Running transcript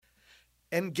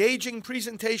engaging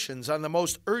presentations on the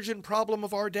most urgent problem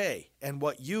of our day and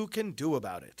what you can do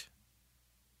about it.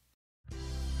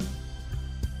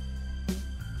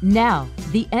 Now,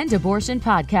 the End Abortion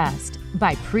Podcast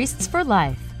by Priests for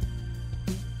Life.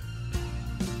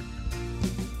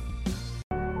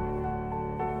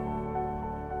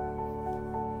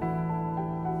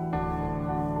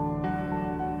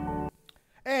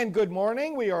 And good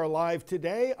morning. We are live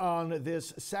today on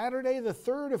this Saturday, the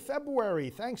 3rd of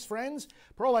February. Thanks, friends.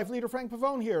 Pro-life leader Frank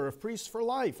Pavone here of Priests for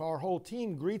Life. Our whole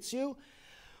team greets you.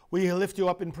 We lift you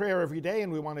up in prayer every day,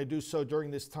 and we want to do so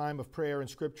during this time of prayer and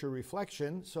scripture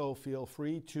reflection. So feel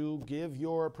free to give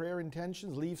your prayer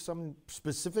intentions, leave some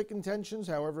specific intentions,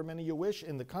 however many you wish,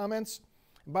 in the comments.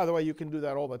 And by the way, you can do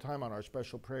that all the time on our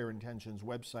special prayer intentions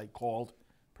website called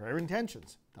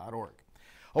prayerintentions.org.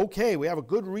 Okay, we have a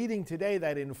good reading today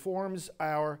that informs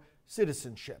our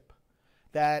citizenship,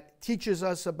 that teaches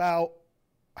us about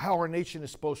how our nation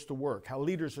is supposed to work, how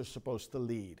leaders are supposed to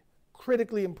lead.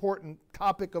 Critically important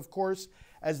topic, of course,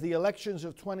 as the elections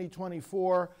of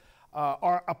 2024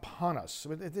 are upon us.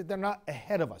 They're not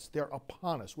ahead of us, they're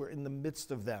upon us. We're in the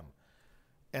midst of them.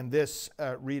 And this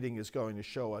reading is going to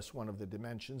show us one of the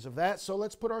dimensions of that. So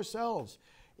let's put ourselves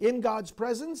in God's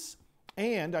presence.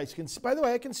 And by the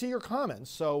way, I can see your comments,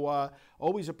 so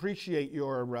always appreciate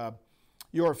your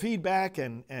feedback,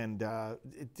 and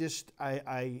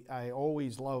I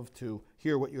always love to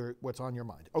hear what's on your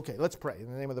mind. Okay, let's pray. In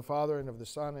the name of the Father, and of the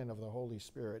Son, and of the Holy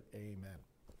Spirit, amen.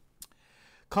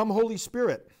 Come, Holy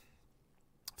Spirit,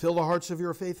 fill the hearts of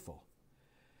your faithful,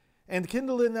 and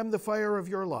kindle in them the fire of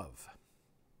your love.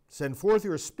 Send forth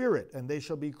your Spirit, and they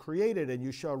shall be created, and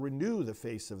you shall renew the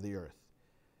face of the earth.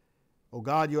 O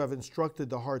God, you have instructed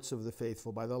the hearts of the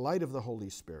faithful by the light of the Holy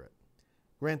Spirit.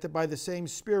 Grant that by the same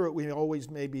Spirit we always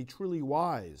may be truly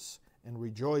wise and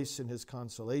rejoice in his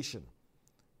consolation.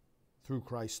 Through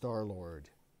Christ our Lord.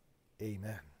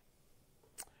 Amen.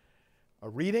 A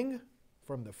reading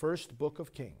from the first book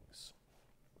of Kings.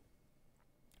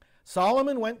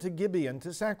 Solomon went to Gibeon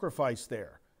to sacrifice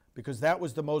there, because that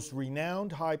was the most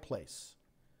renowned high place.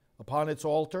 Upon its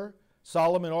altar,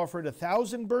 Solomon offered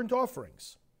 1,000 burnt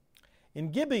offerings. In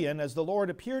Gibeon, as the Lord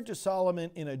appeared to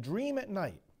Solomon in a dream at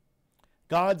night,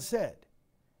 God said,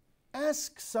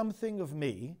 "Ask something of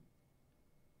me,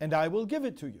 and I will give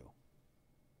it to you."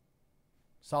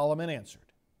 Solomon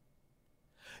answered,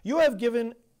 You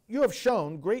have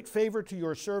shown great favor to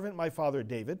your servant my father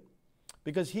David,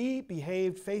 because he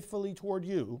behaved faithfully toward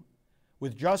you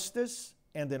with justice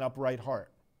and an upright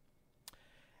heart.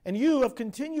 And you have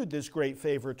continued this great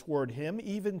favor toward him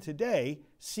even today,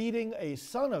 seating a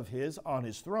son of his on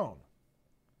his throne.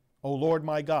 O Lord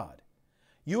my God,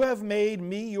 you have made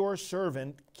me your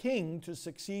servant king to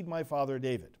succeed my father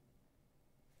David.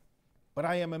 But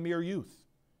I am a mere youth,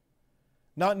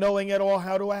 not knowing at all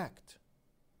how to act.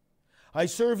 I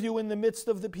serve you in the midst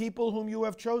of the people whom you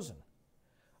have chosen,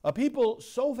 a people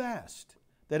so vast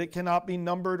that it cannot be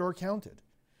numbered or counted.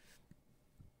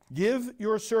 Give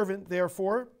your servant,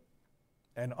 therefore,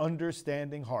 an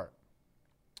understanding heart,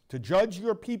 to judge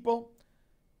your people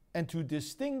and to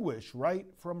distinguish right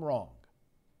from wrong.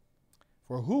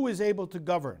 For who is able to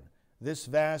govern this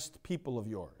vast people of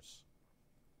yours?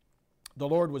 The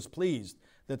Lord was pleased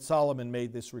that Solomon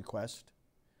made this request.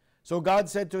 So God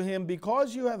said to him,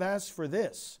 Because you have asked for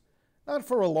this, not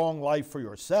for a long life for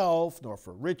yourself, nor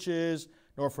for riches,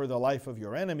 nor for the life of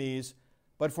your enemies,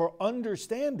 but for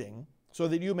understanding, so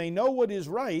that you may know what is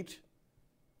right,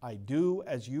 I do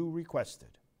as you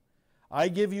requested. I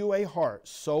give you a heart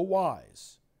so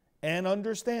wise and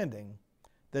understanding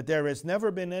that there has never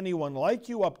been anyone like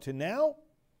you up to now,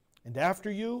 and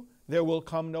after you there will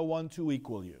come no one to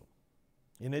equal you.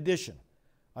 In addition,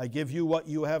 I give you what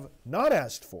you have not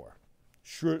asked for,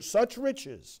 such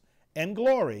riches and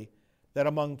glory that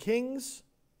among kings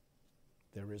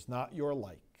there is not your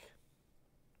like.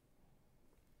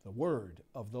 The word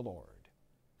of the Lord.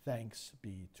 Thanks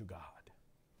be to God.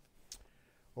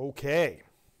 Okay.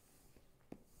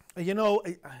 You know,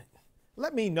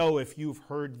 let me know if you've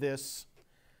heard this,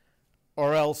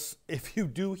 or else if you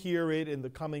do hear it in the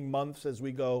coming months as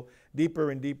we go deeper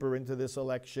and deeper into this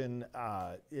election,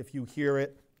 if you hear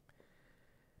it.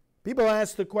 People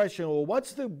ask the question, well,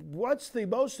 what's the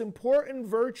most important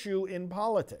virtue in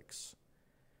politics?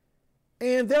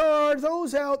 And there are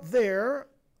those out there,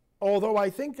 although I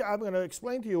think I'm going to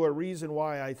explain to you a reason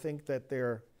why I think that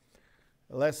they're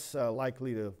less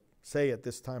likely to say it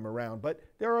this time around. But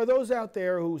there are those out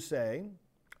there who say,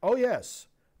 oh yes,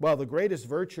 well, the greatest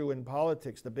virtue in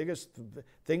politics, the biggest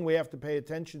thing we have to pay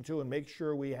attention to and make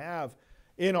sure we have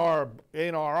in our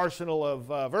arsenal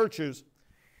of virtues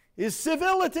is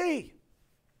civility.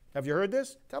 Have you heard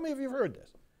this? Tell me if you've heard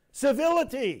this.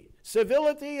 Civility.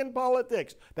 Civility in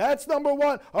politics. That's number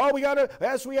one. Oh,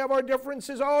 yes, we have our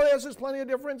differences. Oh, yes, there's plenty of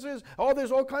differences. Oh,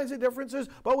 there's all kinds of differences.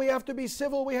 But we have to be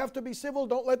civil. We have to be civil.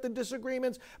 Don't let the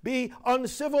disagreements be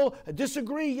uncivil.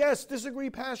 Disagree, yes. Disagree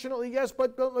passionately, yes.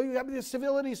 But you have to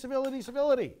civility, civility,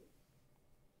 civility.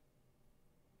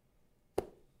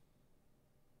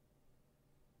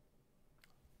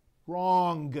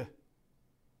 Wrong.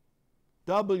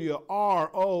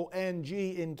 W-R-O-N-G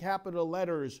in capital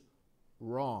letters.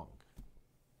 Wrong.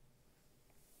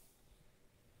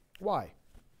 Why?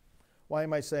 Why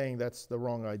am I saying that's the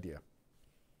wrong idea?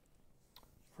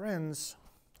 Friends,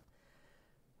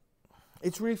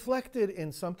 it's reflected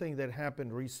in something that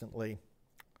happened recently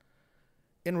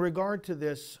in regard to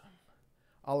this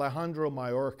Alejandro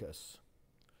Mayorkas,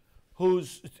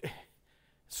 who's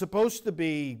supposed to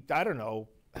be, I don't know,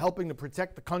 helping to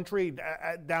protect the country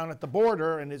down at the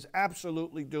border and is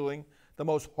absolutely doing the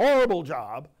most horrible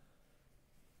job.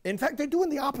 In fact, they're doing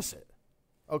the opposite.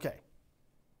 Okay.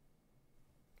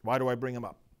 Why do I bring him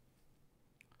up?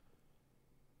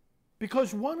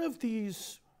 Because one of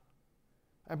these,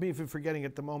 I mean, if you're forgetting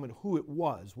at the moment who it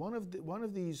was, one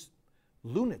of these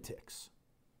lunatics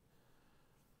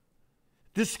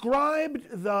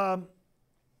described the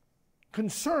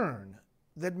concern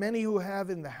that many who have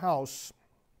in the House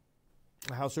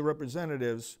of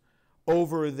Representatives,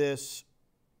 over this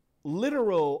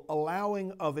literal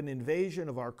allowing of an invasion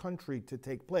of our country to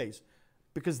take place,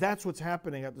 because that's what's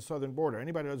happening at the southern border.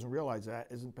 Anybody who doesn't realize that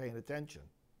isn't paying attention.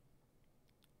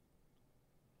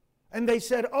 And they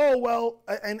said, oh, well,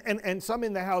 and some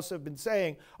in the House have been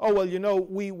saying, oh, well, you know,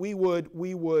 we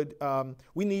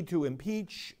need to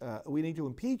impeach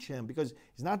him because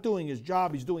he's not doing his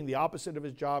job. He's doing the opposite of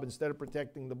his job. Instead of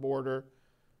protecting the border,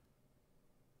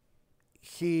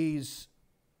 he's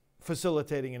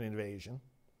facilitating an invasion.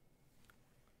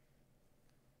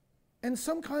 And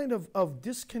some kind of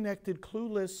disconnected,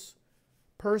 clueless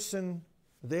person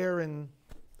there in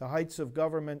the heights of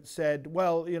government said,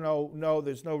 well, you know, no,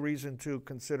 there's no reason to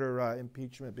consider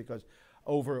impeachment because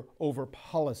over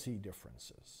policy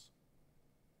differences.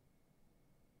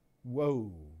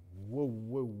 Whoa,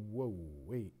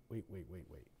 wait.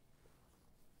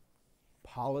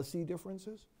 Policy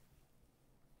differences?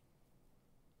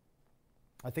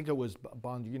 I think it was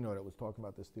Bond, that was talking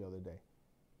about this the other day.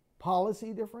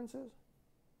 Policy differences?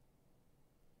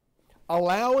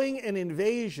 Allowing an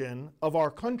invasion of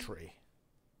our country,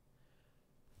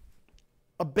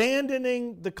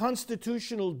 abandoning the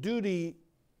constitutional duty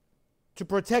to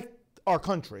protect our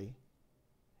country,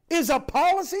 is a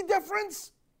policy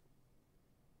difference?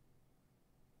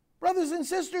 Brothers and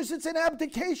sisters, it's an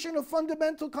abdication of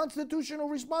fundamental constitutional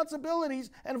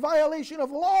responsibilities and violation of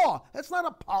law. That's not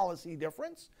a policy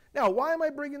difference. Now, why am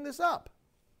I bringing this up?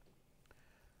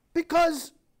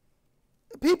 Because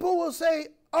people will say,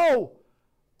 oh,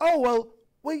 well,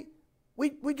 we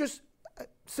just,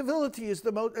 civility is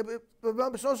the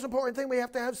most important thing. We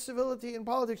have to have civility in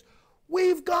politics.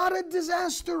 We've got a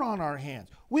disaster on our hands.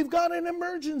 We've got an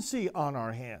emergency on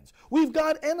our hands. We've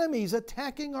got enemies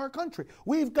attacking our country.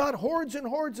 We've got hordes and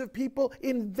hordes of people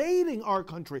invading our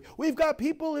country. We've got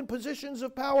people in positions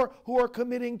of power who are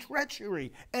committing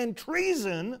treachery and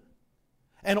treason.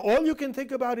 And all you can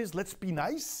think about is, let's be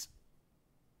nice.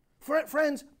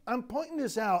 Friends, I'm pointing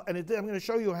this out, and I'm going to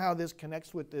show you how this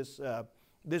connects with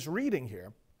this reading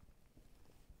here.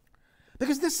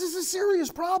 Because this is a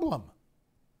serious problem.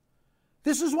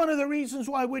 This is one of the reasons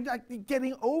why we're not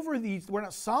getting over these, we're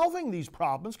not solving these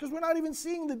problems, because we're not even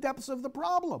seeing the depths of the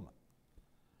problem.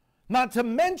 Not to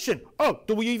mention,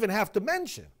 do we even have to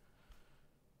mention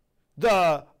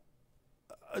the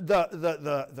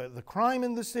crime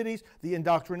in the cities, the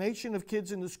indoctrination of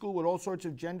kids in the school with all sorts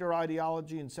of gender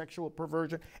ideology and sexual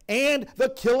perversion, and the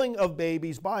killing of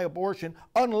babies by abortion,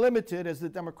 unlimited as the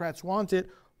Democrats want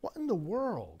it? What in the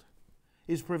world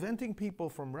is preventing people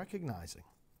from recognizing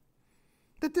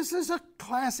that this is a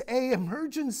Class A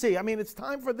emergency? I mean, it's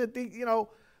time for the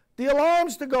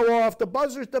alarms to go off, the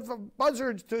buzzers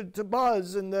to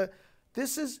buzz, and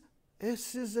this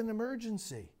is an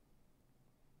emergency.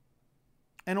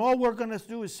 And all we're going to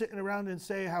do is sit around and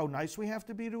say how nice we have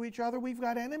to be to each other. We've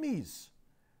got enemies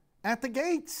at the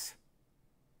gates.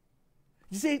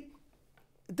 You see,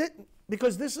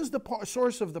 because this is the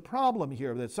source of the problem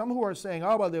here, that some who are saying,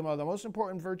 oh, well, the most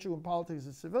important virtue in politics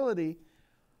is civility,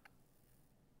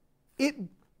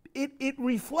 it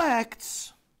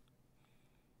reflects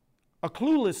a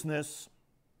cluelessness.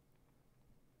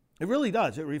 It really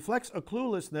does. It reflects a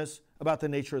cluelessness about the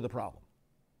nature of the problem.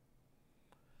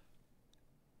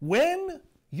 When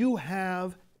you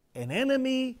have an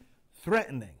enemy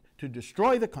threatening to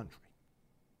destroy the country,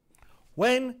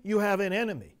 when you have an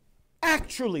enemy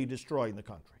actually destroying the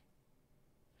country,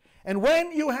 and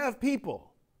when you have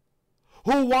people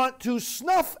who want to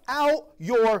snuff out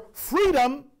your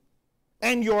freedom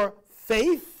and your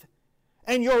faith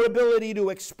and your ability to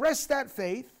express that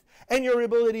faith and your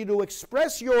ability to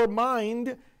express your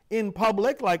mind in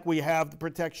public, like we have the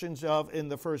protections of in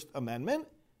the First Amendment,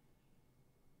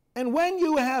 and when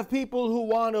you have people who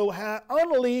want to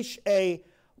unleash a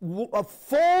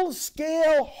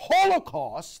full-scale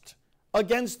Holocaust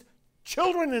against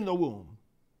children in the womb,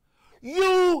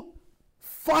 you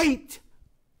fight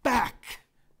back.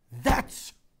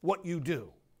 That's what you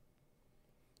do.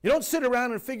 You don't sit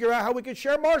around and figure out how we can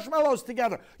share marshmallows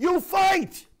together. You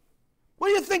fight. What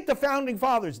do you think the Founding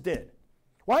Fathers did?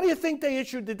 Why do you think they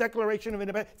issued the Declaration of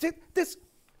Independence? See,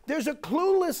 there's a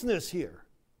cluelessness here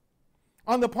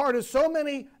on the part of so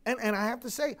many, and I have to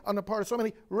say, on the part of so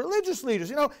many religious leaders.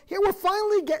 You know, here we're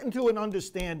finally getting to an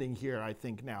understanding here, I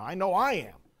think now. I know I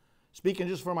am, speaking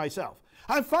just for myself.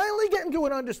 I'm finally getting to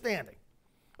an understanding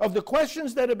of the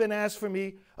questions that have been asked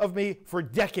of me for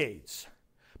decades.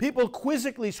 People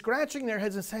quizzically scratching their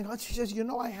heads and saying, oh, she says, you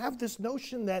know, I have this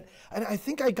notion that, and I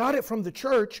think I got it from the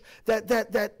church,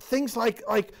 that things like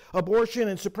abortion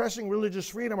and suppressing religious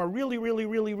freedom are really, really,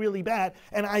 really, really bad.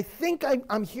 And I think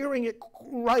I'm hearing it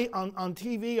right on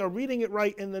TV or reading it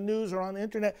right in the news or on the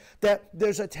internet, that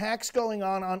there's attacks going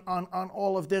on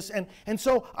all of this. And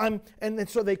so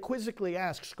so they quizzically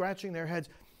ask, scratching their heads,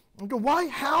 why,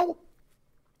 how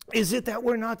is it that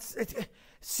we're not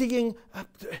seeing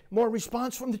more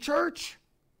response from the church?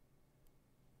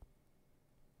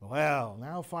 Well,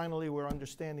 now finally we're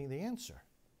understanding the answer.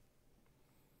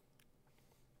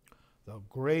 The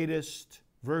greatest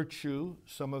virtue,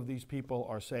 some of these people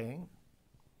are saying,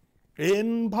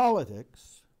 in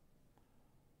politics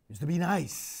is to be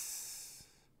nice.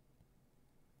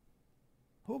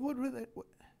 What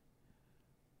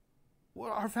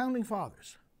our founding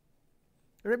fathers?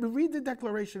 Read the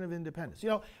Declaration of Independence. You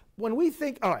know, when we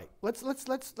think, all right, let's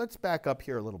back up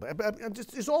here a little bit.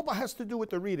 This all has to do with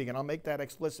the reading, and I'll make that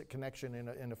explicit connection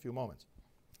in a few moments.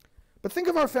 But think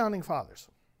of our founding fathers.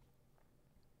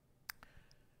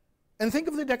 And think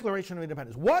of the Declaration of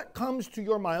Independence. What comes to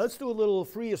your mind? Let's do a little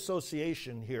free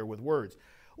association here with words.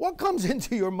 What comes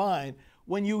into your mind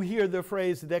when you hear the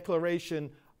phrase the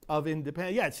Declaration of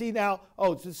Independence? Yeah, see now,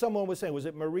 someone was saying, was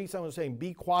it Marie? Someone was saying,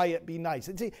 be quiet, be nice.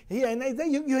 And see,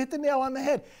 you hit the nail on the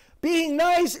head. Being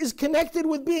nice is connected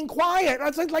with being quiet.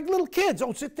 It's like little kids.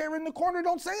 Don't sit there in the corner,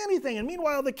 don't say anything. And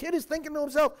meanwhile, the kid is thinking to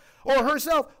himself or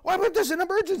herself, well, but there's an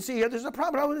emergency here. There's a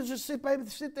problem. I want to just sit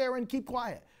there and keep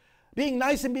quiet. Being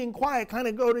nice and being quiet kind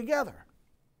of go together.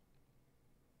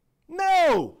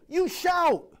 No, you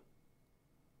shout.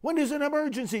 When there's an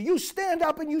emergency, you stand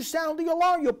up and you sound the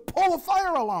alarm. You pull a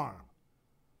fire alarm.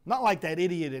 Not like that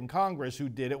idiot in Congress who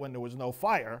did it when there was no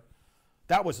fire.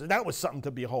 That was something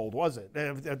to behold, was it?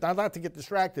 Not to get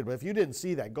distracted, but if you didn't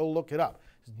see that, go look it up.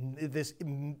 This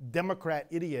Democrat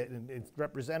idiot and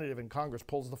representative in Congress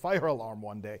pulls the fire alarm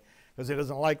one day because he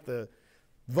doesn't like the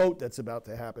vote that's about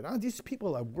to happen. These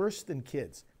people are worse than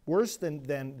kids, worse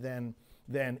than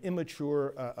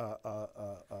immature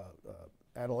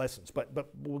adolescents. But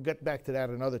we'll get back to that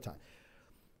another time.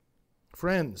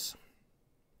 Friends,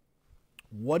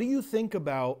 what do you think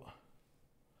about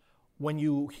when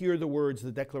you hear the words,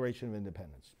 the Declaration of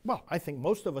Independence? Well, I think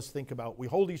most of us think about, we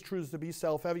hold these truths to be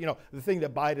self-evident. You know, the thing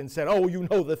that Biden said, oh, you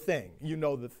know the thing. You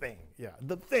know the thing. Yeah,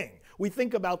 the thing. We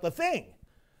think about the thing.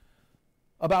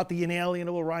 About the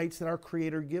inalienable rights that our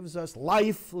Creator gives us,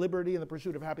 life, liberty, and the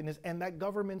pursuit of happiness, and that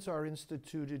governments are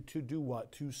instituted to do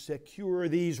what? To secure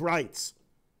these rights.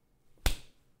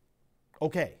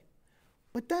 Okay,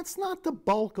 but that's not the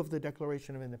bulk of the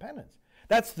Declaration of Independence.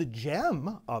 That's the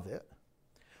gem of it,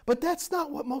 but that's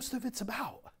not what most of it's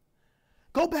about.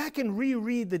 Go back and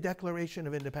reread the Declaration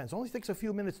of Independence. It only takes a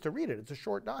few minutes to read it. It's a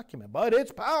short document, but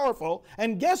it's powerful,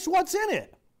 and guess what's in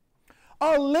it?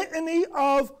 A litany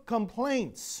of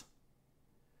complaints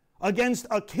against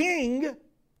a king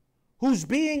who's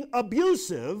being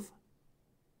abusive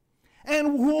and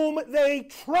whom they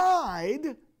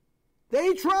tried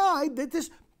that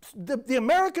the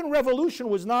American Revolution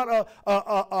was not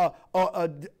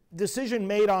a decision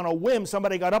made on a whim.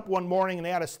 Somebody got up one morning and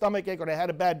they had a stomachache or they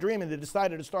had a bad dream and they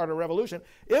decided to start a revolution.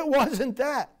 It wasn't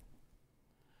that.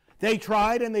 They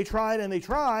tried and they tried and they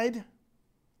tried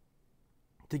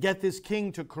to get this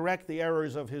king to correct the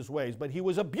errors of his ways, but he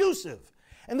was abusive.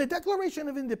 And the Declaration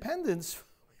of Independence,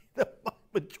 the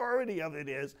majority of it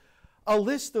is, a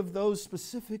list of those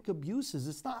specific abuses.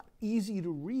 It's not easy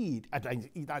to read.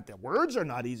 The words are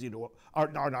not easy to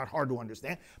are not hard to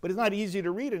understand, but it's not easy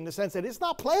to read in the sense that it's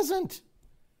not pleasant.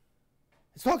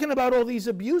 It's talking about all these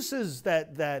abuses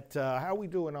that how are we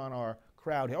doing on our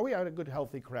crowd here? Oh, we had a good,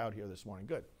 healthy crowd here this morning.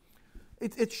 Good.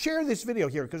 Share this video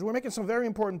here because we're making some very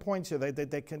important points here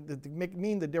that can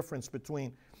mean the difference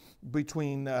between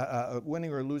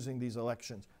winning or losing these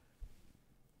elections.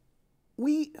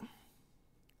 We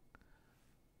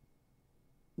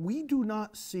do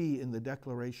not see in the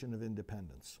Declaration of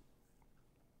Independence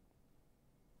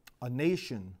a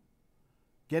nation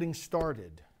getting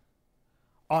started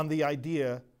on the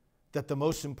idea that the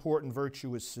most important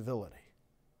virtue is civility.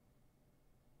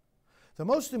 The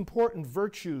most important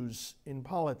virtues in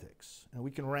politics, and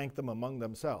we can rank them among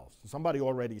themselves. Somebody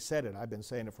already said it, I've been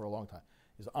saying it for a long time,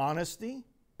 is honesty,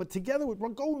 but together we're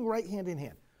going right hand in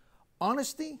hand.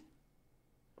 Honesty,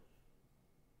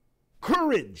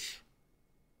 courage.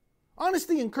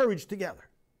 Honesty and courage together.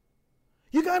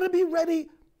 You got to be ready.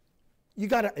 You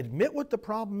got to admit what the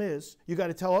problem is. You got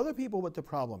to tell other people what the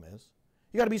problem is.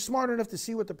 You got to be smart enough to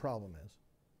see what the problem is.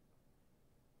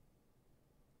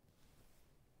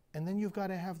 And then you've got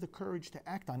to have the courage to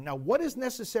act on it. Now, what is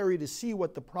necessary to see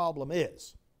what the problem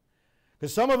is?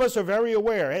 Because some of us are very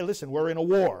aware, hey, listen, we're in a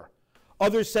war.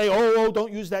 Others say, oh,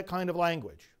 don't use that kind of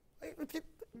language.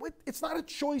 It's not a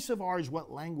choice of ours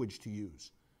what language to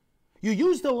use. You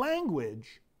use the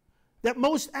language that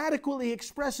most adequately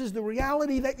expresses the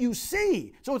reality that you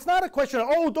see. So it's not a question of,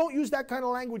 oh, don't use that kind of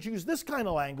language, use this kind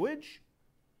of language.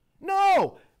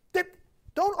 No,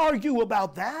 don't argue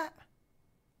about that.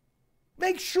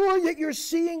 Make sure that you're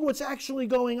seeing what's actually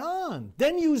going on.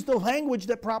 Then use the language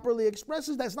that properly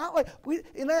expresses that. It's not like,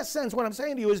 in that sense, what I'm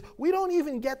saying to you is we don't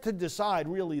even get to decide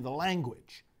really the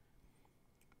language.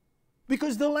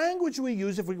 Because the language we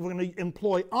use, if we're going to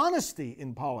employ honesty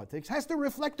in politics, has to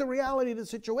reflect the reality of the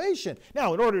situation.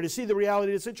 Now, in order to see the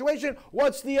reality of the situation,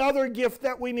 what's the other gift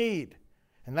that we need?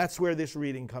 And that's where this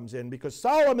reading comes in, because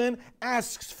Solomon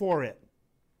asks for it.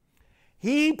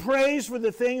 He prays for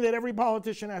the thing that every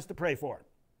politician has to pray for.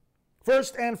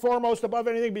 First and foremost, above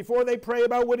anything, before they pray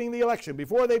about winning the election,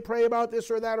 before they pray about this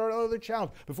or that or other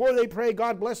challenge, before they pray,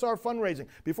 God bless our fundraising,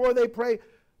 before they pray,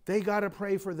 they got to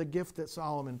pray for the gift that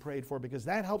Solomon prayed for, because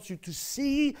that helps you to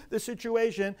see the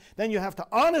situation. Then you have to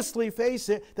honestly face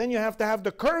it. Then you have to have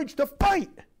the courage to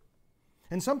fight.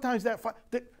 And sometimes that fight,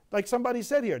 like somebody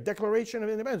said here, Declaration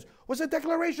of Independence, was a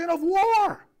declaration of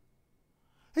war.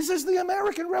 This is the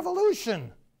American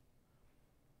Revolution.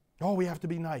 Oh, we have to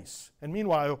be nice. And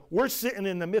meanwhile, we're sitting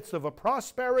in the midst of a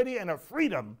prosperity and a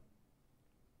freedom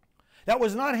that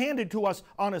was not handed to us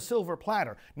on a silver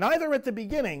platter, neither at the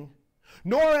beginning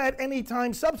nor at any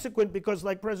time subsequent, because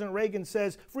like President Reagan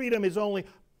says, freedom is only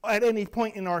at any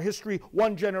point in our history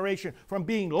one generation from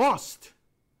being lost.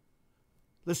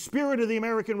 The spirit of the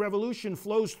American Revolution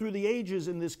flows through the ages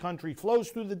in this country, flows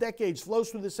through the decades, flows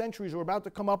through the centuries. We're about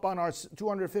to come up on our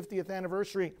 250th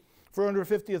anniversary,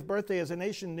 450th birthday as a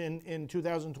nation in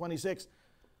 2026.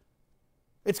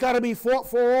 It's got to be fought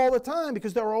for all the time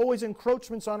because there are always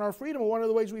encroachments on our freedom. One of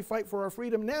the ways we fight for our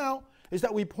freedom now is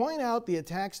that we point out the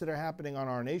attacks that are happening on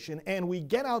our nation, and we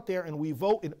get out there and we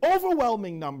vote in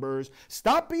overwhelming numbers.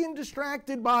 Stop being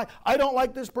distracted by, I don't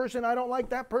like this person, I don't like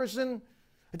that person.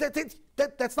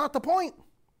 That's not the point.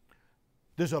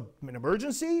 There's an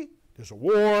emergency, there's a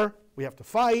war, we have to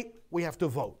fight, we have to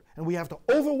vote, and we have to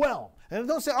overwhelm. And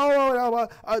don't say,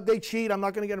 they cheat, I'm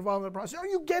not going to get involved in the process. No,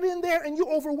 you get in there and you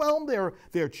overwhelm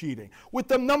their cheating with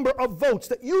the number of votes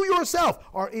that you yourself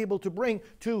are able to bring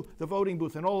to the voting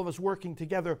booth. And all of us working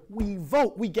together, we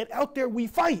vote, we get out there, we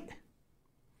fight.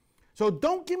 So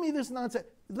don't give me this nonsense.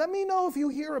 Let me know if you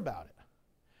hear about it.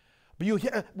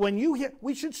 But when you hear,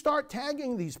 we should start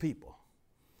tagging these people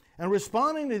and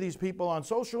responding to these people on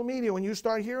social media when you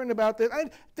start hearing about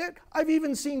that. I've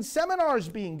even seen seminars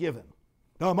being given.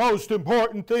 The most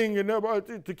important thing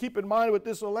to keep in mind with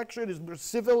this election is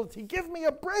civility. Give me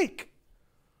a break.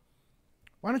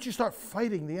 Why don't you start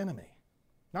fighting the enemy?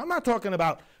 Now, I'm not talking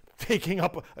about taking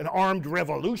up an armed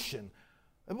revolution.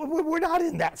 We're not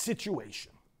in that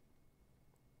situation.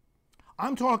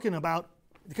 I'm talking about,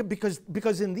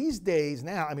 because in these days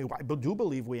now, I do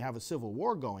believe we have a civil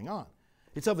war going on.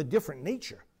 It's of a different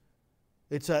nature.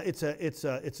 It's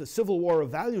a civil war of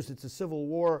values. It's a civil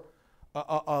war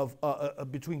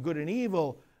between good and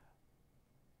evil.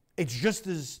 It's just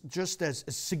as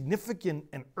significant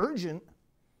and urgent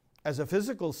as a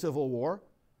physical civil war,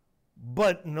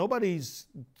 but nobody's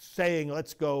saying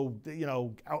let's go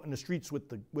out in the streets with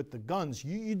the guns.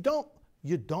 You don't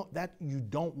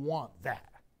want that.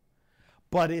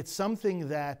 But it's something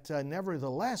that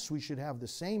nevertheless we should have the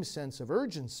same sense of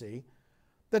urgency,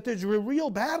 that there's a real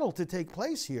battle to take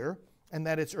place here, and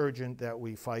that it's urgent that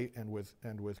we fight and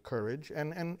with courage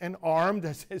and armed,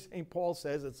 as St. Paul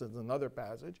says, it's another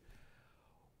passage,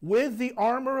 with the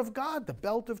armor of God, the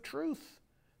belt of truth,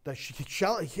 the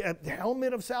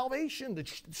helmet of salvation, the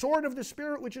sword of the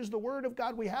Spirit, which is the word of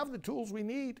God. We have the tools we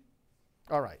need.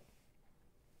 All right.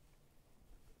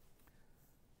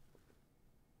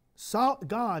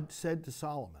 God said to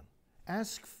Solomon,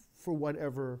 ask for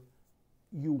whatever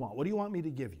you want. What do you want me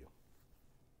to give you?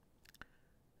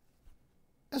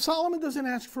 And Solomon doesn't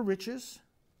ask for riches.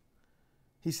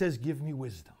 He says, give me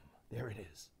wisdom. There it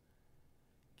is.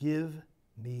 Give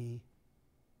me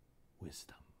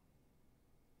wisdom.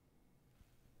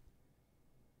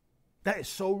 That is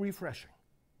so refreshing.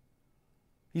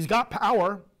 He's got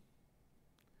power.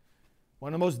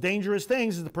 One of the most dangerous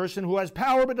things is the person who has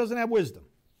power but doesn't have wisdom.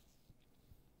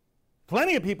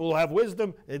 Plenty of people who have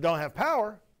wisdom, they don't have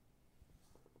power.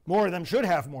 More of them should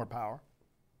have more power.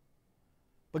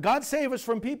 But God save us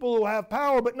from people who have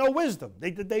power but no wisdom.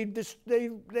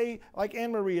 They like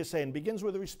Anne-Marie is saying, begins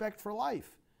with a respect for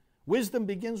life. Wisdom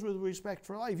begins with respect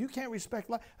for life. You can't respect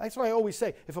life. That's why I always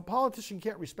say, if a politician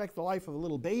can't respect the life of a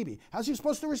little baby, how's he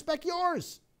supposed to respect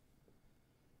yours?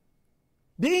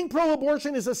 Being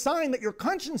pro-abortion is a sign that your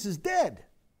conscience is dead.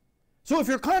 So if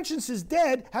your conscience is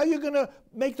dead, how are you going to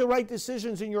make the right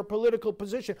decisions in your political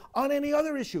position on any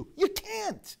other issue? You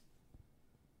can't.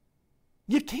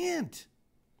 You can't.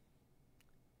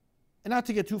 And not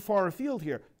to get too far afield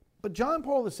here, but John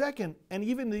Paul II and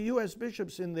even the U.S.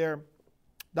 bishops in their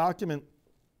document,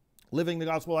 Living the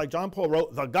Gospel of Life, John Paul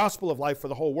wrote The Gospel of Life for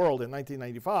the Whole World in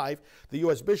 1995. The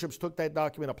U.S. bishops took that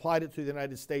document, applied it to the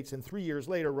United States, and 3 years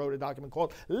later wrote a document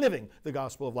called Living the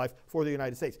Gospel of Life for the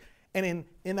United States. And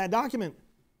in that document,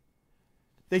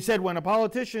 they said when a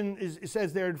politician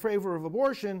says they're in favor of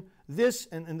abortion, this,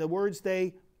 and the words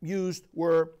they used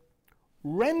were,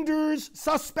 renders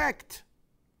suspect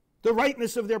the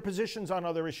rightness of their positions on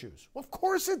other issues. Well, of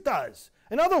course it does.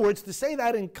 In other words, to say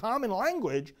that in common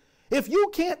language, if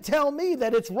you can't tell me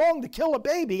that it's wrong to kill a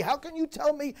baby, how can you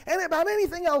tell me about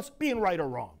anything else being right or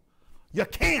wrong? You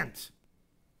can't.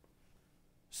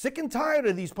 Sick and tired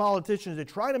of these politicians that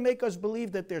try to make us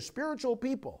believe that they're spiritual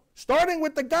people, starting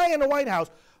with the guy in the White House,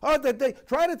 that they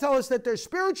try to tell us that they're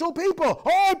spiritual people.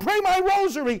 Oh, I pray my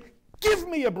rosary. Give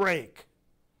me a break.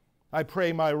 I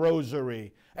pray my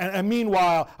rosary. And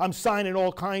meanwhile, I'm signing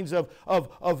all kinds of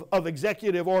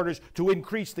executive orders to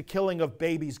increase the killing of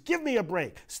babies. Give me a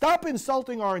break. Stop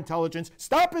insulting our intelligence.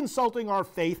 Stop insulting our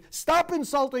faith. Stop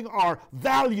insulting our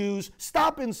values.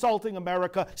 Stop insulting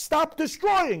America. Stop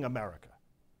destroying America.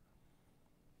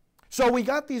 So we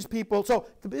got these people. So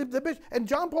and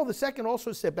John Paul II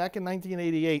also said back in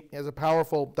 1988, he has a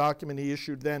powerful document he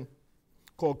issued then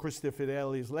called Christi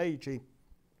Fidelis Laici.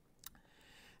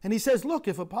 And he says, look,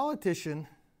 if a politician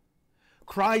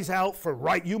cries out for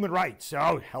human rights,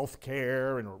 health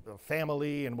care and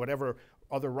family and whatever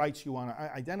other rights you want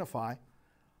to identify,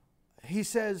 he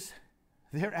says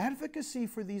their advocacy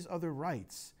for these other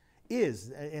rights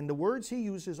is, and the words he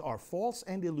uses are false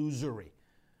and illusory.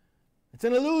 It's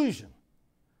an illusion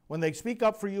when they speak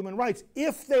up for human rights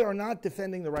if they are not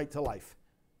defending the right to life.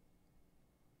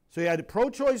 So you had a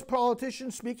pro-choice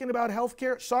politician speaking about health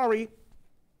care. Sorry,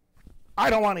 I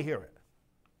don't want to hear it.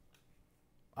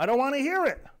 I don't want to hear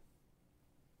it.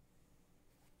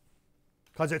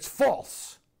 Because it's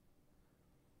false.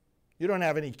 You don't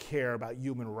have any care about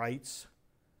human rights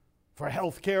for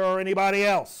health care or anybody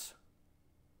else.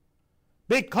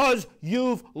 Because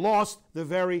you've lost the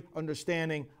very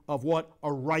understanding of what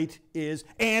a right is,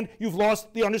 and you've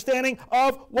lost the understanding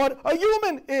of what a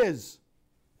human is.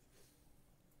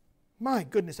 My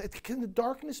goodness, can the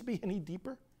darkness be any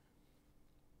deeper?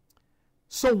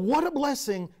 So what a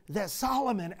blessing that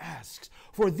Solomon asks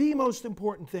for the most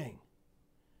important thing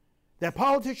that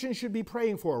politicians should be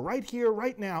praying for right here,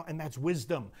 right now, and that's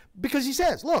wisdom. Because he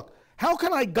says, look, how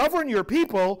can I govern your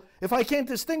people if I can't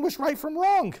distinguish right from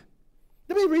wrong?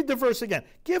 Let me read the verse again.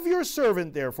 Give your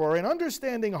servant, therefore, an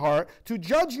understanding heart to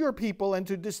judge your people and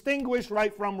to distinguish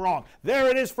right from wrong. There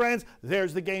it is, friends.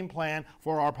 There's the game plan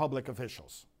for our public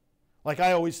officials. Like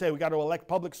I always say, we got to elect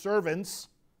public servants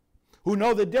who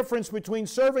know the difference between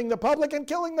serving the public and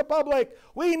killing the public.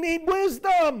 We need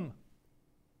wisdom.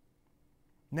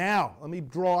 Now, let me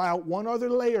draw out one other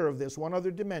layer of this, one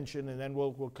other dimension, and then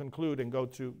we'll conclude and go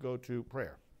to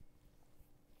prayer.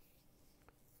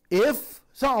 If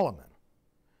Solomon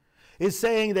is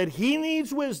saying that he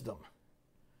needs wisdom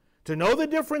to know the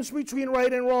difference between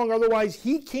right and wrong, otherwise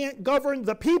he can't govern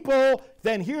the people,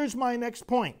 then here's my next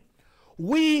point.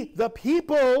 We, the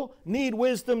people, need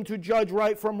wisdom to judge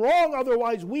right from wrong,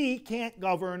 otherwise we can't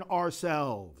govern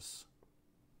ourselves.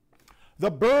 The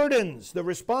burdens, the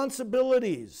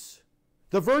responsibilities,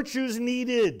 the virtues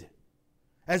needed,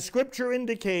 as Scripture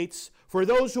indicates, for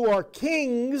those who are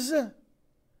kings,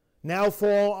 now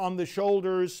fall on the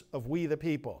shoulders of we the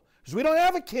people. Because we don't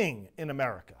have a king in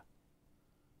America.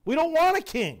 We don't want a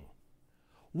king.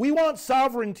 We want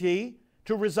sovereignty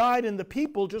to reside in the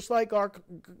people, just like our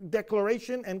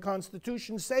Declaration and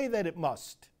Constitution say that it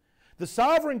must. The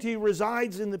sovereignty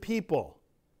resides in the people.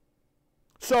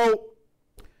 So,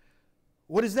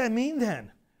 what does that mean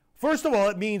then? First of all,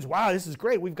 it means, wow, this is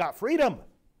great, we've got freedom.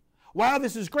 Wow,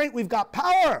 this is great, we've got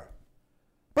power.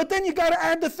 But then you got to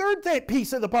add the third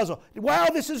piece of the puzzle. Wow,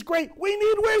 this is great, we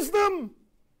need wisdom.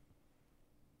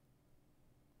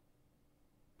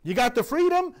 You got the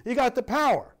freedom, you got the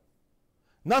power.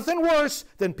 Nothing worse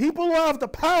than people who have the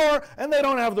power and they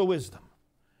don't have the wisdom.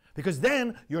 Because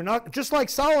then you're not, just like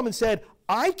Solomon said,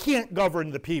 I can't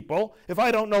govern the people if I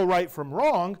don't know right from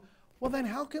wrong. Well, then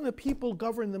how can the people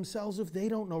govern themselves if they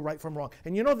don't know right from wrong?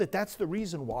 And you know that that's the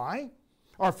reason why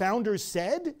our founders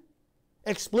said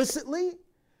explicitly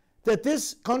that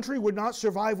this country would not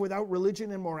survive without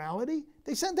religion and morality?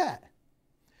 They said that.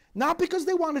 Not because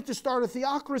they wanted to start a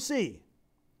theocracy,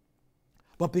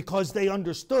 but because they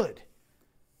understood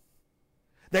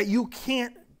that you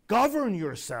can't govern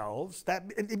yourselves, that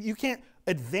you can't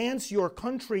advance your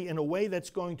country in a way that's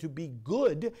going to be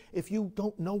good if you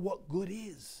don't know what good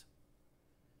is.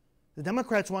 The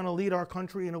Democrats want to lead our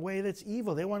country in a way that's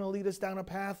evil. They want to lead us down a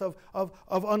path of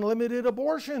unlimited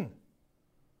abortion.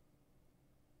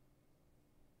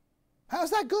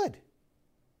 How's that good?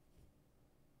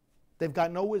 They've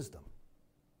got no wisdom.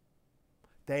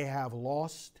 They have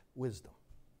lost wisdom.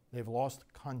 They've lost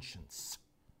conscience.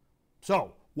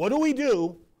 So, what do we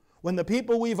do when the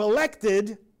people we've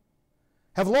elected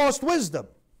have lost wisdom?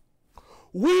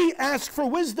 We ask for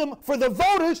wisdom for the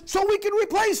voters so we can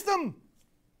replace them.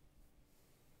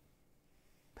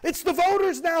 It's the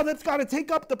voters now that's got to take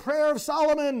up the prayer of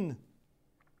Solomon.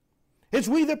 It's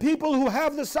we the people who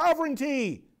have the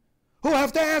sovereignty, who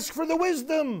have to ask for the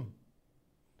wisdom.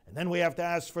 And then we have to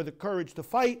ask for the courage to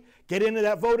fight, get into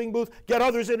that voting booth, get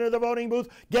others into the voting booth,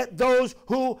 get those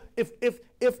who,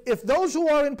 if those who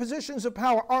are in positions of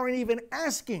power aren't even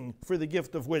asking for the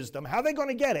gift of wisdom, how are they going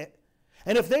to get it?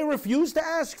 And if they refuse to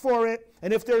ask for it,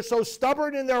 and if they're so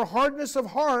stubborn in their hardness of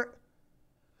heart,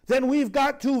 then we've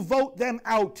got to vote them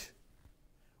out.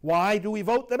 Why do we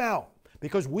vote them out?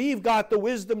 Because we've got the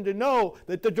wisdom to know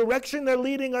that the direction they're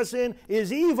leading us in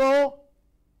is evil.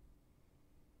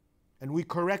 And we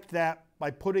correct that by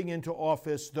putting into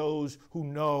office those who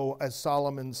know, as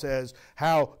Solomon says,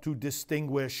 how to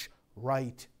distinguish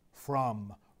right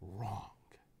from wrong.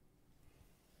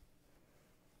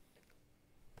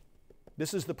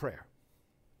 This is the prayer.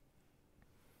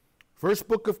 First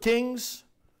book of Kings,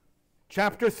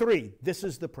 chapter 3. This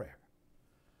is the prayer.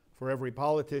 For every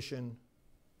politician,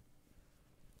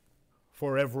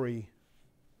 for every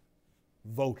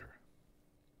voter.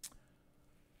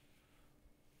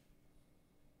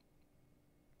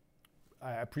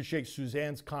 I appreciate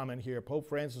Suzanne's comment here. Pope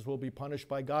Francis will be punished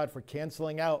by God for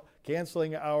canceling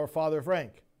our Father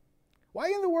Frank. Why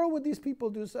in the world would these people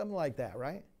do something like that,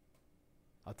 right?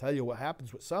 I'll tell you what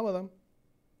happens with some of them.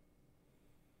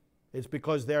 It's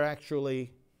because they're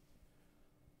actually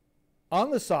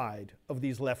on the side of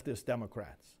these leftist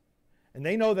Democrats. And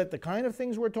they know that the kind of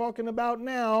things we're talking about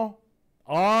now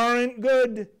aren't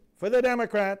good for the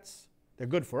Democrats. They're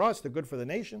good for us, they're good for the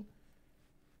nation.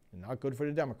 They're not good for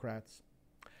the Democrats.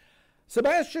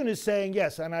 Sebastian is saying,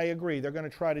 yes, and I agree, they're going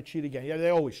to try to cheat again. Yeah, they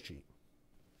always cheat.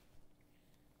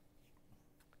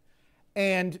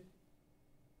 And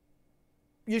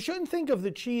you shouldn't think of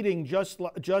the cheating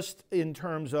just in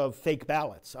terms of fake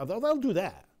ballots, although they'll do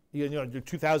that. You know,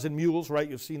 2,000 Mules, right?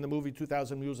 You've seen the movie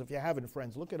 2,000 Mules. If you haven't,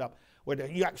 friends, look it up, where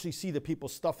you actually see the people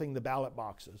stuffing the ballot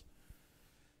boxes.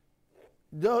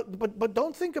 But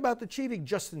don't think about the cheating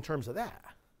just in terms of that.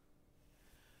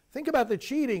 Think about the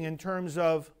cheating in terms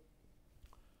of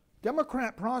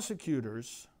Democrat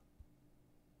prosecutors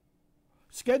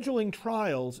scheduling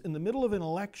trials in the middle of an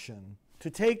election to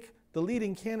take the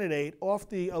leading candidate off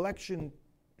the election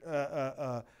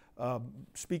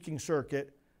speaking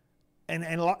circuit and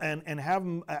have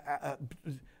them,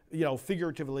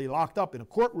 figuratively locked up in a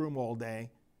courtroom all day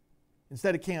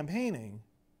instead of campaigning,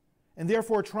 and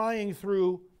therefore trying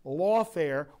through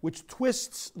lawfare, which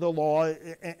twists the law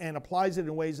and applies it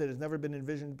in ways that has never been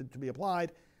envisioned to be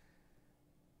applied,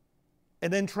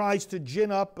 and then tries to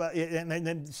gin up and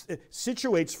then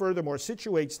situates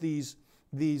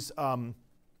these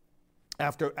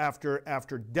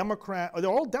After Democrat, they're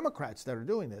all Democrats that are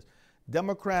doing this.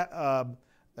 Democrat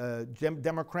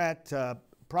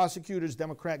prosecutors,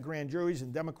 Democrat grand juries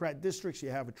in Democrat districts. You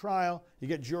have a trial. You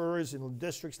get jurors in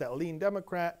districts that lean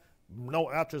Democrat. No,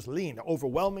 not just lean,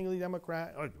 overwhelmingly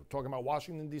Democrat. We're talking about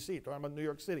Washington, D.C., talking about New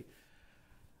York City.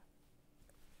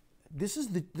 This is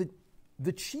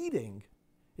the cheating,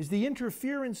 is the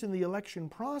interference in the election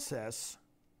process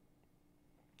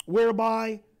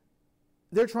whereby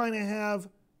they're trying to have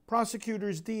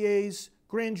prosecutors, DAs,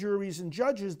 grand juries, and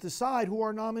judges decide who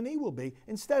our nominee will be,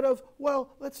 instead of,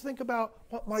 well, let's think about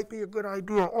what might be a good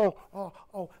idea.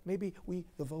 Maybe we,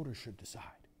 the voters, should decide.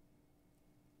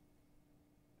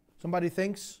 Somebody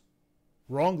thinks,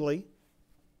 wrongly,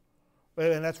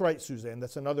 and that's right, Suzanne,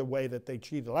 that's another way that they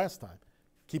cheated last time,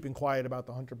 keeping quiet about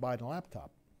the Hunter Biden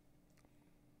laptop.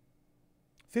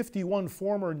 51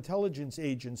 former intelligence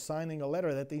agents signing a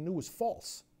letter that they knew was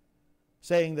false,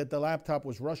 saying that the laptop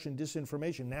was Russian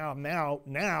disinformation.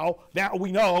 Now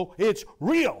we know it's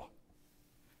real.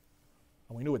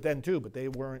 And we knew it then too, but they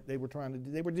were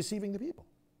deceiving the people.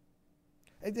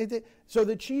 So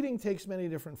the cheating takes many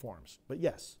different forms, but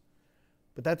yes.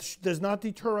 But that does not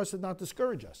deter us and not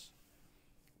discourage us.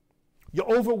 You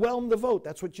overwhelm the vote,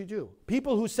 that's what you do.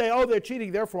 People who say, oh, they're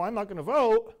cheating, therefore I'm not going to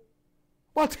vote.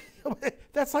 What?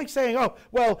 That's like saying, oh,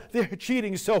 well, they're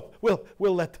cheating, so we'll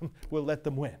let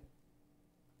them win.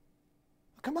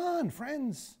 Come on,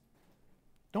 friends.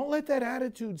 Don't let that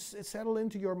attitude settle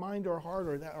into your mind or heart,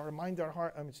 or mind or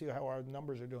heart. Let me see how our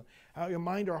numbers are doing. How your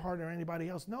mind or heart or anybody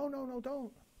else. No,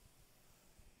 don't.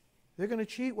 They're going to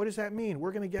cheat. What does that mean?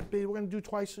 We're going to get big. We're going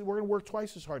to work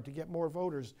twice as hard to get more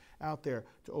voters out there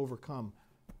to overcome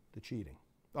the cheating.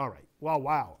 All right. Well,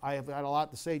 wow. I have got a lot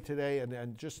to say today,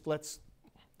 and just let's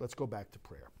go back to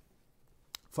prayer.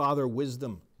 Father,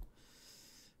 wisdom.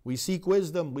 We seek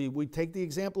wisdom. We take the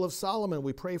example of Solomon.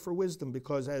 We pray for wisdom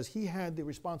because as he had the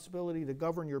responsibility to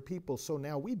govern your people, so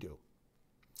now we do.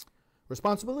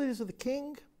 Responsibilities of the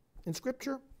king in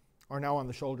Scripture are now on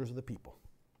the shoulders of the people.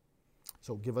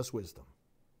 So give us wisdom.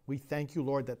 We thank you,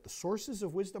 Lord, that the sources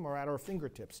of wisdom are at our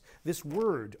fingertips. This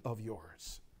word of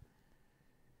yours,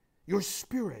 your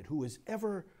Spirit who is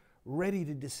ever ready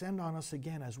to descend on us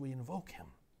again as we invoke him,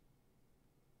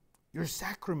 your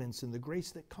sacraments and the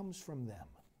grace that comes from them,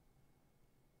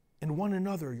 and one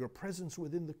another, your presence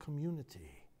within the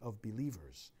community of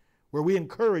believers, where we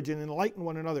encourage and enlighten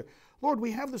one another. Lord,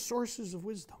 we have the sources of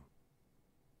wisdom.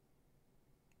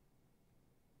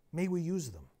 May we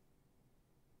use them.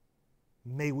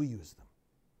 May we use them.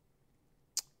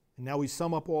 And now we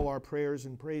sum up all our prayers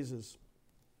and praises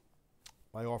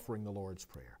by offering the Lord's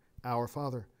Prayer. Our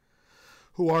Father,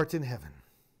 who art in heaven,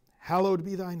 hallowed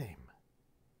be thy name.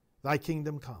 Thy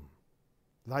kingdom come.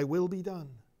 Thy will be done,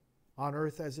 on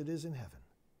earth as it is in heaven.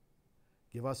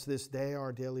 Give us this day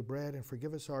our daily bread, and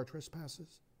forgive us our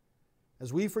trespasses,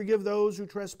 as we forgive those who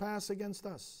trespass against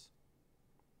us.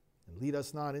 And lead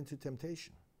us not into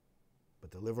temptation, but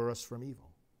deliver us from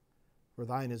evil. For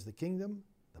thine is the kingdom,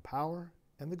 the power,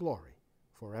 and the glory,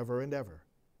 forever and ever.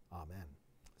 Amen.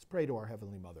 Let's pray to our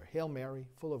Heavenly Mother. Hail Mary,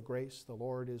 full of grace, the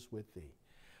Lord is with thee.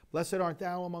 Blessed art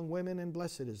thou among women, and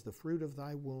blessed is the fruit of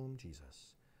thy womb,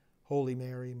 Jesus. Holy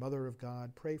Mary, Mother of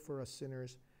God, pray for us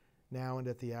sinners, now and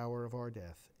at the hour of our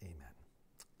death. Amen.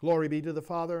 Glory be to the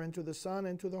Father, and to the Son,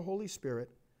 and to the Holy Spirit,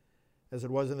 as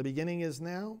it was in the beginning, is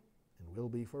now, and will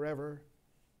be forever.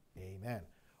 Amen.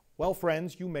 Well,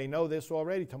 friends, you may know this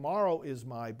already. Tomorrow is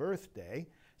my birthday,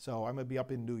 so I'm going to be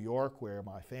up in New York where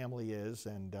my family is,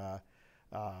 and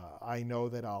I know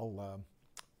that I'll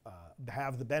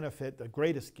have the benefit, the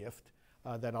greatest gift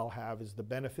that I'll have is the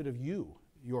benefit of you,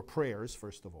 your prayers,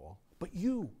 first of all. But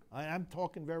you, I'm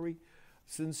talking very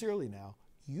sincerely now,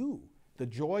 you, the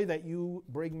joy that you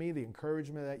bring me, the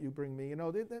encouragement that you bring me,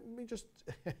 let me just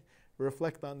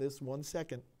reflect on this 1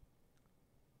 second.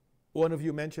 One of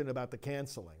you mentioned about the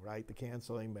canceling, right? The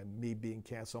canceling and me being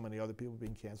canceled, so many other people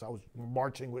being canceled. I was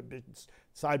marching with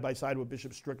side by side with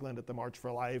Bishop Strickland at the March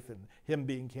for Life and him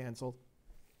being canceled.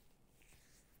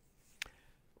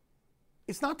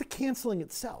 It's not the canceling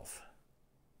itself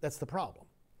that's the problem.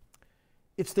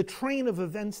 It's the train of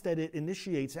events that it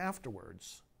initiates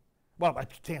afterwards. Well,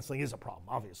 canceling is a problem,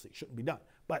 obviously. It shouldn't be done.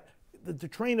 But the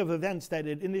train of events that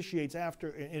it initiates after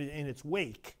in its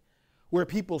wake, where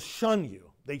people shun you.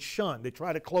 They shun. They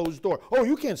try to close the door. Oh,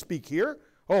 you can't speak here.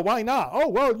 Oh, why not? Oh,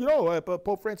 well,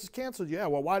 Pope Francis canceled you. Yeah,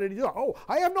 well, why did he do it? Oh,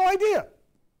 I have no idea.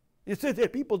 It's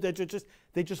people that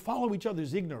just follow each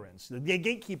other's ignorance. The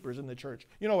gatekeepers in the church.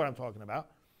 You know what I'm talking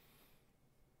about.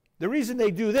 The reason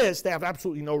they do this, they have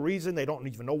absolutely no reason. They don't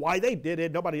even know why they did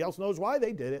it. Nobody else knows why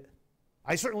they did it.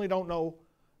 I certainly don't know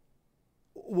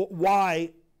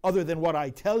why, other than what I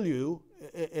tell you.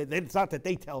 It's not that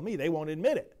they tell me; they won't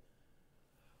admit it.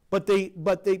 But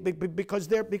because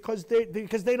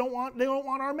they don't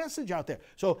want our message out there.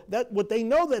 So that what they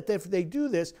know, that if they do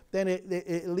this, then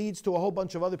it leads to a whole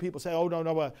bunch of other people saying, oh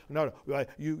no,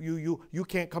 you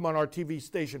can't come on our TV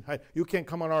station, you can't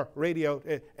come on our radio,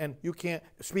 and you can't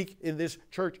speak in this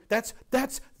church. That's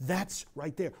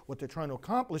right there what they're trying to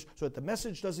accomplish, so that the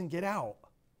message doesn't get out.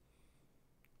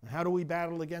 And how do we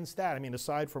battle against that? I mean,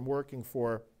 aside from working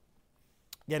for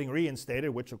getting reinstated,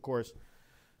 which of course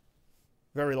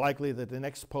very likely that the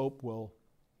next pope will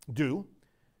do.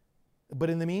 But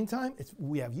in the meantime,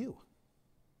 we have you.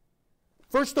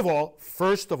 First of all,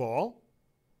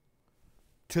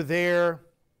 to their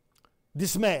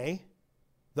dismay,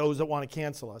 those that want to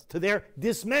cancel us, to their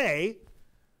dismay,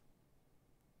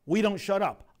 we don't shut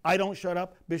up. I don't shut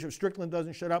up. Bishop Strickland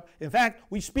doesn't shut up. In fact,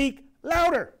 we speak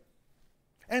louder.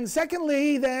 And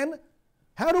secondly, then,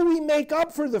 how do we make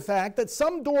up for the fact that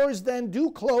some doors then do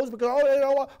close because,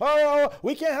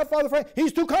 we can't have Father Frank,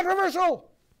 he's too controversial?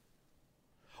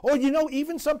 Or,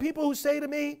 even some people who say to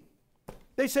me,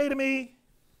 they don't say to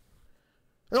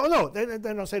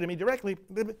me directly.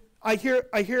 I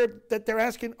hear that they're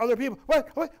asking other people,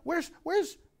 where's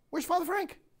Father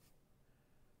Frank?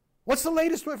 What's the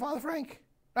latest with Father Frank?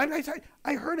 I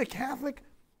heard a Catholic.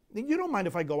 You don't mind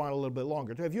if I go on a little bit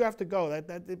longer. If you have to go,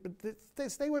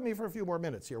 stay with me for a few more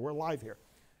minutes here. We're live here.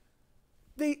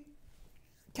 The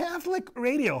Catholic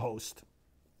radio host,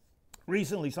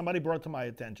 recently somebody brought to my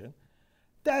attention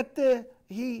that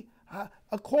he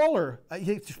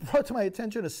brought to my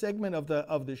attention a segment of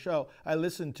the show. I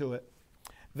listened to it.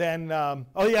 Then,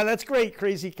 that's great,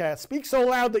 Crazy Cat. Speak so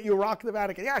loud that you rock the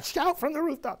Vatican. Yeah, shout from the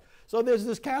rooftop. So there's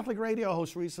this Catholic radio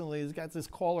host recently. He's got this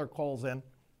caller calls in.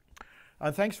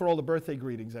 Thanks for all the birthday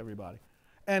greetings, everybody.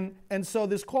 And so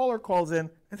this caller calls in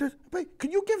and says,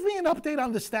 "Can you give me an update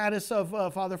on the status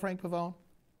of Father Frank Pavone?"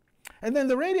 And then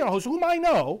the radio host, whom I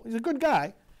know, he's a good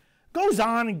guy, goes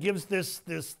on and gives this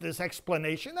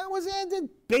explanation. That was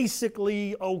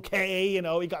basically okay,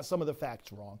 he got some of the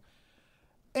facts wrong.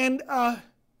 And I'm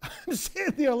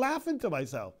sitting there laughing to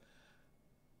myself.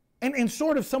 And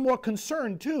sort of somewhat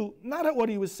concerned, too, not at what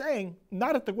he was saying,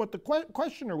 not at what the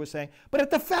questioner was saying, but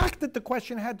at the fact that the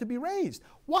question had to be raised.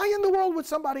 Why in the world would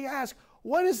somebody ask,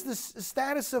 what is the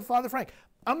status of Father Frank?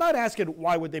 I'm not asking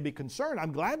why would they be concerned.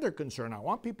 I'm glad they're concerned. I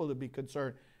want people to be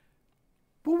concerned.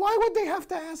 But why would they have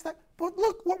to ask that? But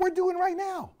look what we're doing right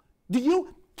now.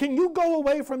 Can you go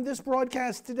away from this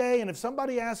broadcast today, and if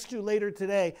somebody asks you later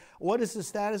today, what is the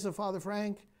status of Father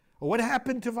Frank? Or what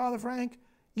happened to Father Frank?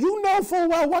 You know full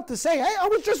well what to say. Hey, I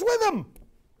was just with him.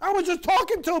 I was just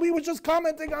talking to him. He was just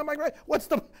commenting on my grave. What's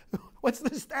the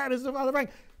status of Father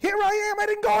Frank? Here I am. I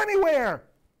didn't go anywhere.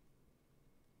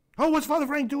 Oh, what's Father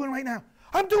Frank doing right now?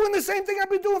 I'm doing the same thing I've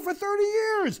been doing for 30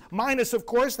 years. Minus, of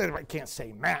course, that I can't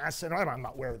say Mass, and I'm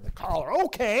not wearing the collar.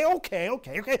 Okay.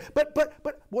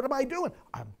 But what am I doing?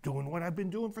 I'm doing what I've been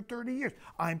doing for 30 years.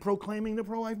 I'm proclaiming the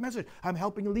pro-life message. I'm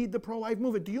helping lead the pro-life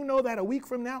movement. Do you know that a week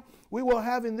from now, we will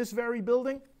have in this very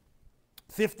building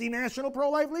 50 national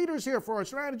pro-life leaders here for a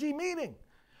strategy meeting?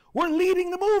 We're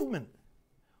leading the movement.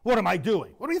 What am I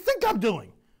doing? What do you think I'm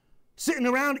doing? Sitting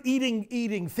around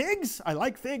eating figs? I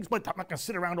like figs, but I'm not going to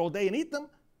sit around all day and eat them.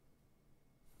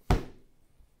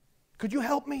 Could you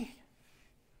help me?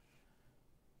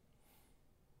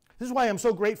 This is why I'm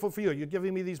so grateful for you. You're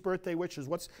giving me these birthday wishes.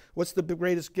 What's the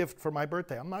greatest gift for my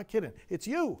birthday? I'm not kidding. It's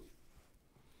you.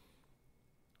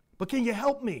 But can you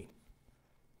help me?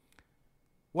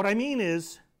 What I mean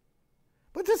is,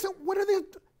 why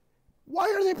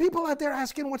are there people out there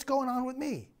asking what's going on with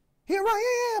me? Here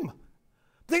I am.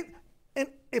 And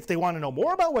if they want to know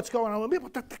more about what's going on with me,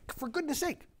 for goodness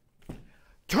sake,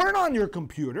 turn on your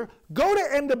computer, go to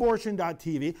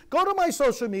endabortion.tv, go to my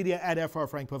social media at Fr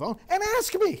Frank Pavone, and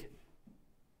ask me.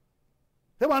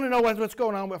 They want to know what's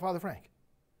going on with Father Frank.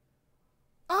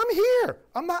 I'm here.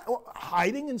 I'm not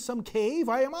hiding in some cave,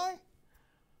 am I?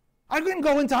 I couldn't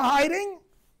go into hiding.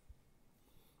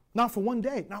 Not for one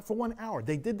day, not for 1 hour.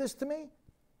 They did this to me.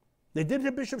 They did it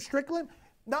to Bishop Strickland.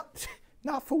 Not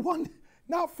for one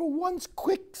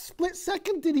quick split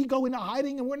second did he go into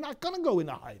hiding, and we're not going to go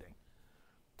into hiding.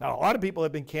 Now, a lot of people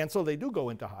have been canceled. They do go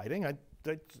into hiding. I'm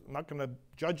not going to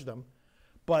judge them.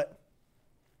 But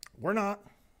we're not.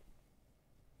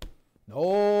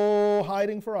 No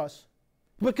hiding for us.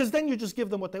 Because then you just give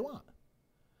them what they want.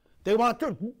 They want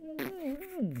the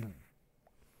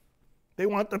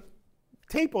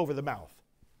tape over the mouth.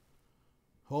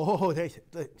 Oh,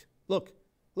 look.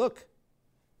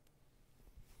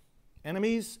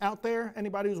 Enemies out there,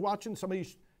 anybody who's watching, somebody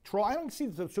troll. I don't see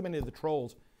too many of the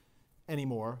trolls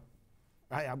anymore.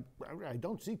 I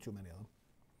don't see too many of them.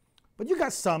 But you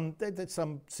got some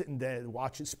sitting there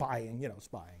watching, spying,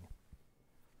 spying.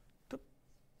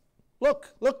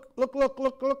 Look,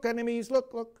 enemies,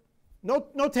 look.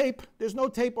 No tape. There's no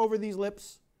tape over these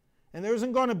lips. And there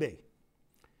isn't going to be.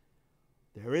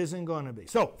 There isn't going to be.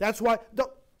 So that's why,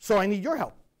 so I need your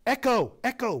help. Echo,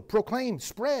 proclaim,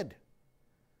 spread.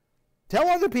 Tell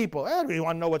other people, do you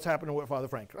want to know what's happening with Father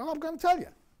Frank? Oh, I'm going to tell you.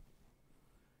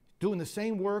 Doing the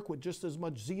same work with just as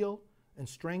much zeal and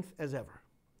strength as ever.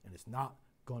 And it's not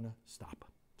going to stop.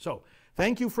 So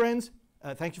thank you, friends.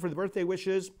 Thank you for the birthday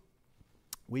wishes.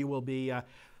 We will be,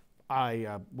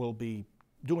 I won't be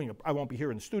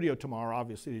here in the studio tomorrow,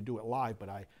 obviously, to do it live, but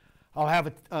I'll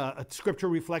have a scripture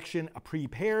reflection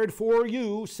prepared for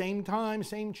you, same time,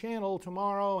 same channel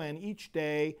tomorrow and each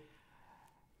day.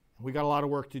 We got a lot of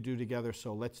work to do together,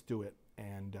 so let's do it.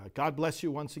 And God bless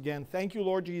you once again. Thank you,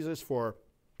 Lord Jesus, for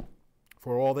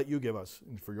all that you give us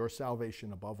and for your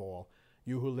salvation above all.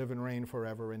 You who live and reign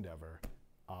forever and ever.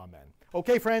 Amen.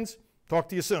 Okay, friends, talk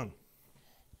to you soon.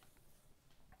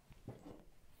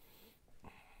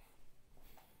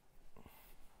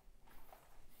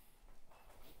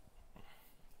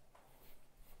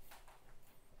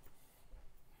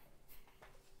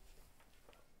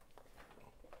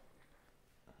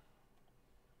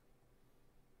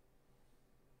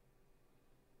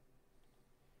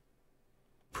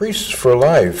 Priests for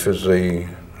Life is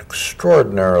an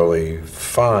extraordinarily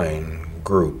fine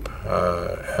group,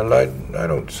 and I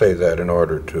don't say that in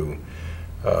order to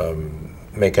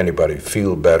make anybody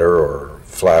feel better or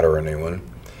flatter anyone.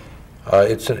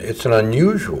 It's an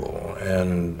unusual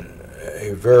and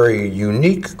a very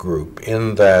unique group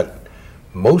in that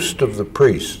most of the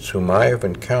priests whom I have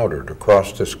encountered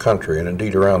across this country and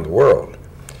indeed around the world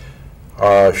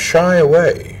shy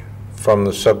away from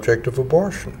the subject of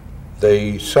abortion.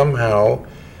 They somehow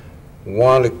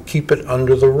want to keep it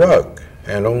under the rug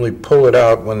and only pull it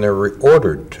out when they're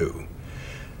ordered to.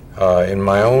 In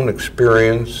my own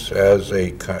experience as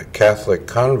a Catholic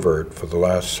convert for the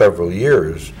last several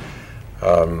years,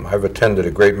 I've attended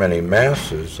a great many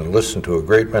masses and listened to a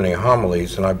great many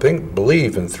homilies, and I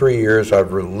believe in 3 years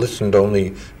I've listened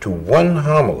only to one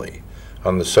homily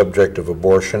on the subject of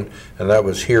abortion, and that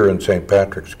was here in St.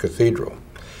 Patrick's Cathedral.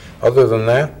 Other than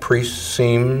that, priests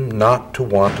seem not to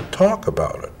want to talk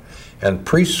about it. And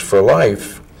Priests for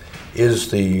Life is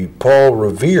the Paul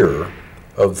Revere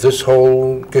of this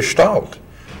whole gestalt,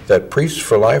 that Priests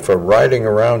for Life are riding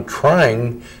around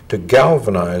trying to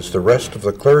galvanize the rest of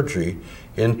the clergy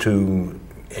into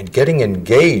getting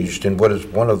engaged in what is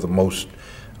one of the most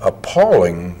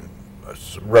appalling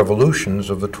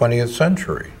revolutions of the 20th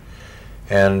century.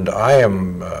 And I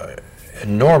am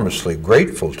enormously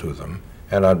grateful to them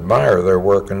and admire their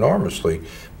work enormously.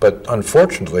 But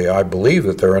unfortunately, I believe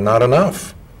that there are not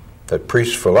enough, that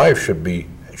Priests for Life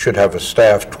should have a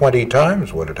staff 20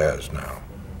 times what it has now.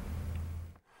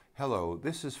 Hello,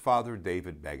 this is Father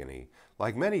David Begany.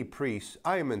 Like many priests,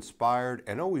 I am inspired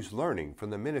and always learning from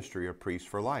the ministry of Priests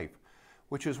for Life,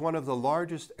 which is one of the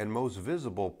largest and most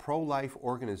visible pro-life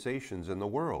organizations in the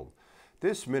world.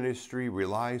 This ministry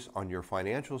relies on your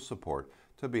financial support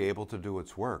to be able to do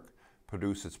its work,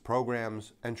 produce its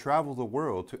programs, and travel the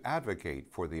world to advocate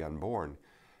for the unborn.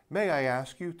 May I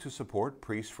ask you to support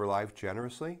Priests for Life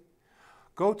generously?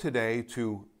 Go today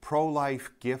to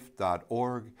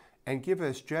prolifegift.org and give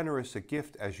as generous a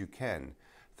gift as you can.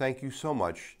 Thank you so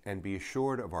much, and be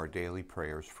assured of our daily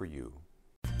prayers for you.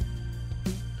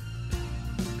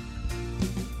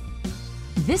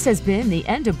 This has been the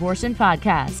End Abortion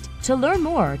Podcast. To learn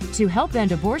more, to help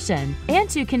end abortion, and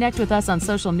to connect with us on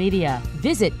social media,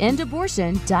 visit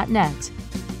endabortion.net.